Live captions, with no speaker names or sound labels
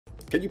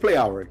Can you play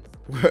Hwoarang?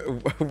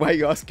 Why are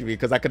you asking me?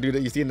 Because I can do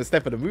that. You see in the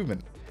step of the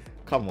movement.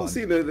 Come on.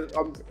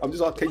 I'm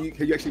just asking.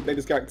 Can you actually play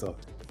this character?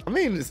 I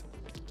mean, it's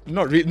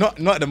not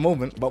at the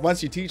moment, but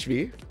once you teach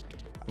me,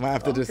 I might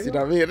have to just, you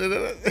know what I mean?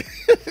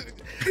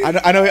 I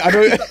know.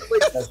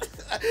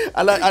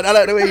 I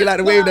like the way you like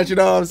the wave that, you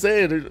know what I'm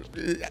saying?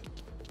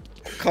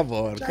 Come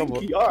on.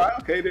 All right,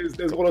 okay.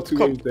 There's one or two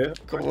ways there.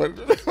 Come on.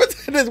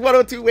 There's one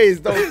or two ways.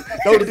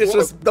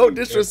 Don't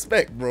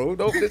disrespect, bro.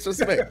 Don't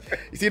disrespect.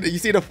 You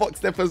see the fox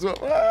step as well.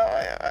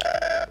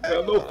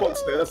 No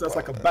fox there. That's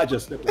like a badger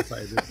step or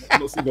something.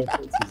 I'm not seeing no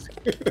foxes.